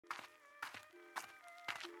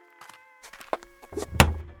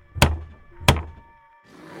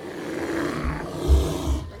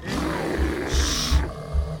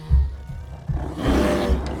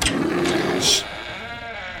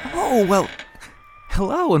Oh, well,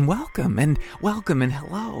 hello and welcome and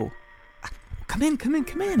hello. Come in.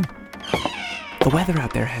 The weather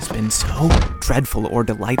out there has been so dreadful or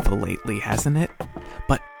delightful lately, hasn't it?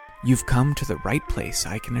 But you've come to the right place,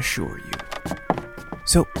 I can assure you.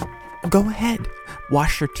 So, go ahead.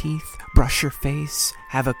 Wash your teeth, brush your face,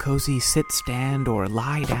 have a cozy sit-stand or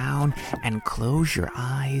lie down, and close your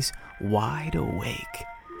eyes wide awake.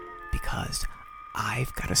 Because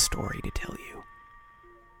I've got a story to tell you.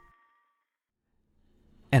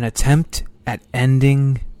 An attempt at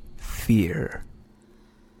ending fear.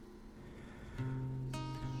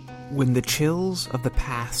 When the chills of the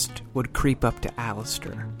past would creep up to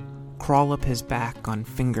Alistair, crawl up his back on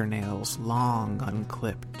fingernails long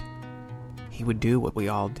unclipped, he would do what we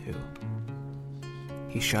all do.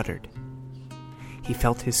 He shuddered. He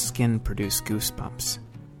felt his skin produce goosebumps.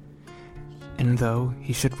 And though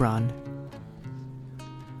he should run,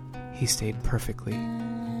 he stayed perfectly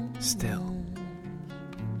still.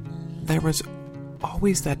 There was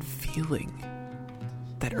always that feeling,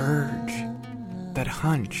 that urge, that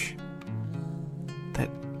hunch, that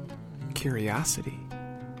curiosity.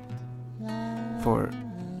 For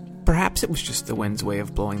perhaps it was just the wind's way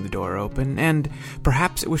of blowing the door open, and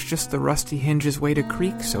perhaps it was just the rusty hinge's way to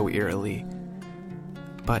creak so eerily.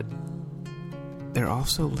 But there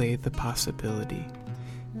also lay the possibility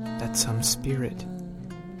that some spirit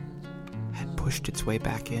had pushed its way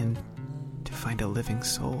back in to find a living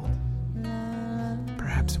soul.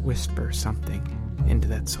 Perhaps whisper something into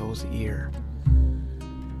that soul's ear.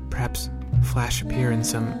 Perhaps flash appear in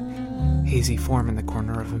some hazy form in the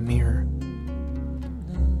corner of a mirror.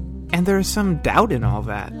 And there is some doubt in all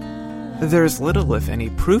that. There is little, if any,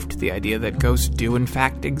 proof to the idea that ghosts do in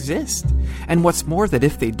fact exist. And what's more, that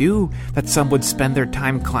if they do, that some would spend their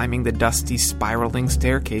time climbing the dusty, spiraling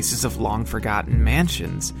staircases of long-forgotten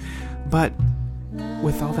mansions. But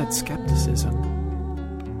with all that skepticism,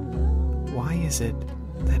 why is it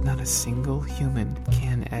that not a single human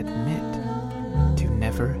can admit to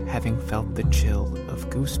never having felt the chill of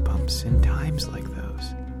goosebumps in times like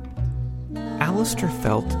those? Alistair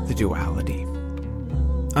felt the duality,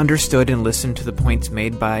 understood and listened to the points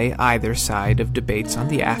made by either side of debates on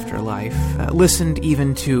the afterlife, listened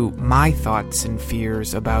even to my thoughts and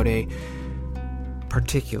fears about a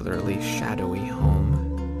particularly shadowy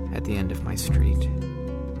home at the end of my street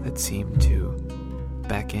that seemed to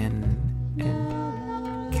beckon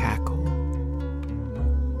and cackle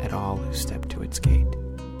at all who stepped to its gate.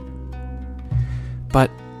 But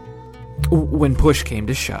when push came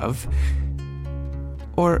to shove,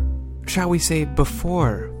 or shall we say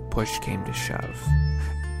before push came to shove,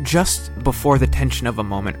 just before the tension of a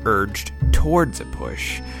moment urged towards a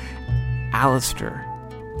push, Alistair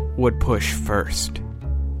would push first.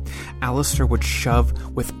 Alistair would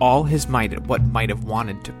shove with all his might at what might have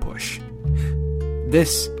wanted to push.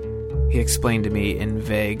 This, he explained to me in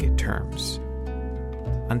vague terms,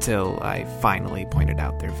 until I finally pointed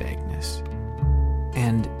out their vagueness.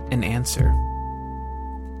 And in answer,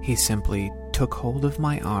 he simply took hold of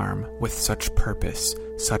my arm with such purpose,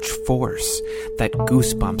 such force, that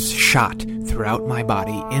goosebumps shot throughout my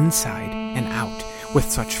body, inside and out, with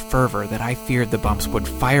such fervor that I feared the bumps would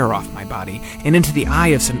fire off my body and into the eye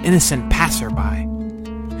of some innocent passerby.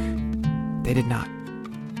 They did not.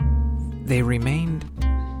 They remained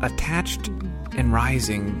attached and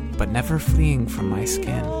rising, but never fleeing from my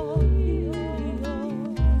skin.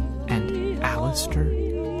 And Alistair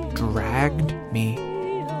dragged me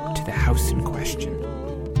to the house in question.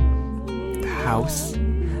 The house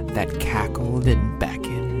that cackled and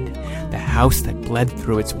beckoned. The house that bled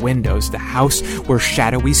through its windows. The house where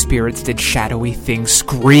shadowy spirits did shadowy things,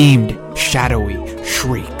 screamed shadowy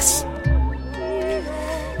shrieks.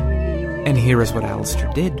 And here is what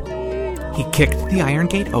Alistair did. He kicked the iron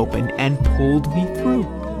gate open and pulled me through.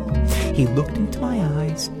 He looked into my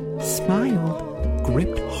eyes, smiled,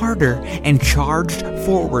 gripped harder, and charged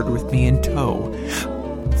forward with me in tow.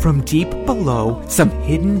 From deep below, some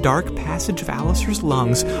hidden dark passage of Alistair's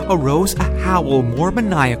lungs, arose a howl more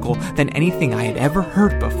maniacal than anything I had ever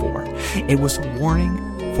heard before. It was a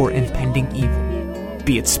warning for impending evil.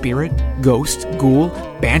 Be it spirit, ghost, ghoul,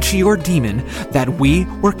 banshee, or demon, that we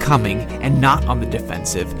were coming and not on the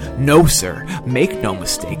defensive. No, sir, make no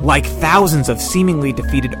mistake. Like thousands of seemingly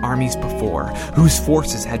defeated armies before, whose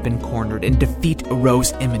forces had been cornered and defeat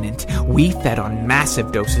arose imminent, we fed on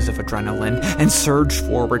massive doses of adrenaline and surged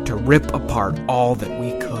forward to rip apart all that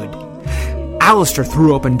we could. Alistair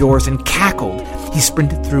threw open doors and cackled. He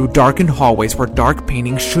sprinted through darkened hallways where dark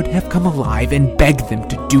paintings should have come alive and begged them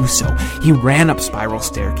to do so. He ran up spiral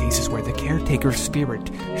staircases where the caretaker's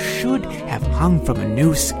spirit should have hung from a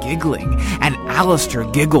noose, giggling, and Alistair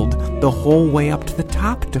giggled the whole way up to the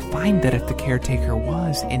top to find that if the caretaker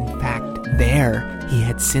was, in fact, there, he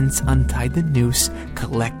had since untied the noose,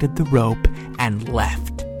 collected the rope, and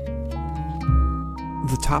left.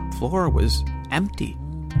 The top floor was empty.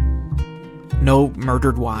 No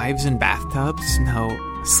murdered wives in bathtubs, no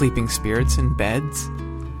sleeping spirits in beds,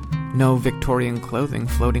 no Victorian clothing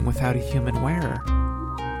floating without a human wearer.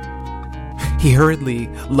 He hurriedly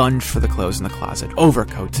lunged for the clothes in the closet,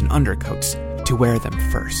 overcoats and undercoats, to wear them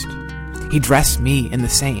first. He dressed me in the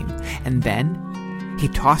same, and then he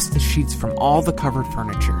tossed the sheets from all the covered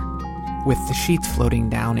furniture, with the sheets floating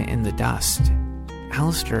down in the dust.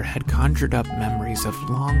 Alistair had conjured up memories of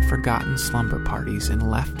long-forgotten slumber parties and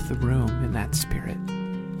left the room in that spirit.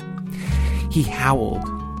 He howled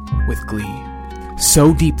with glee.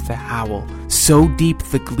 So deep the howl, so deep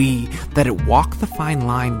the glee, that it walked the fine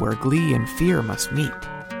line where glee and fear must meet.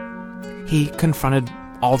 He confronted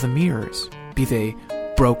all the mirrors, be they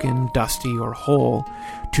broken, dusty, or whole,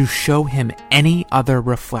 to show him any other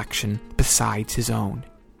reflection besides his own.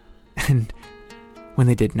 And when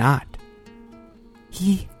they did not,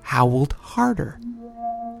 he howled harder.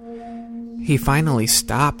 He finally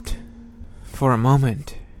stopped for a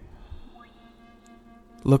moment,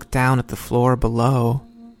 looked down at the floor below,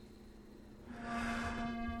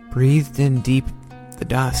 breathed in deep the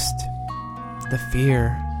dust, the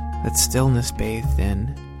fear that stillness bathed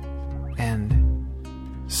in, and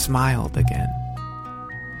smiled again.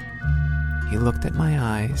 He looked at my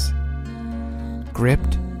eyes,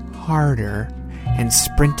 gripped harder, and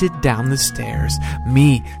sprinted down the stairs,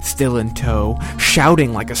 me still in tow,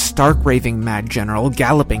 shouting like a stark raving mad general,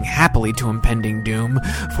 galloping happily to impending doom,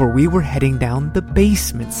 for we were heading down the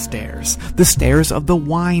basement stairs, the stairs of the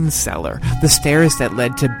wine cellar, the stairs that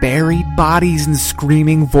led to buried bodies and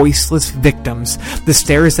screaming voiceless victims, the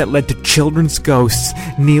stairs that led to children's ghosts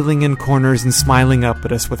kneeling in corners and smiling up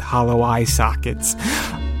at us with hollow eye sockets.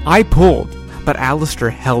 I pulled, but Alistair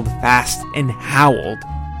held fast and howled.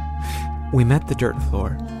 We met the dirt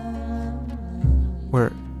floor.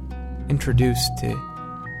 Were introduced to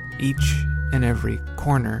each and every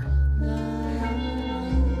corner.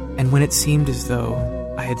 And when it seemed as though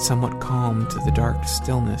I had somewhat calmed to the dark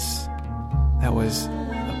stillness that was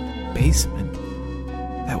a basement,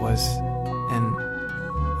 that was an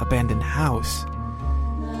abandoned house,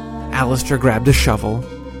 Alistair grabbed a shovel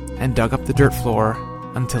and dug up the dirt floor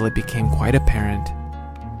until it became quite apparent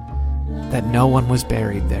that no one was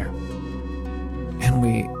buried there. And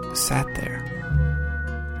we sat there,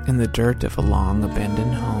 in the dirt of a long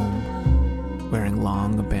abandoned home, wearing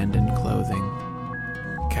long abandoned clothing,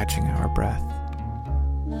 catching our breath.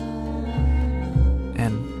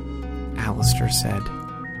 And Alistair said,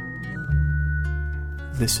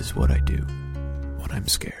 "This is what I do when I'm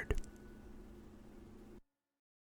scared."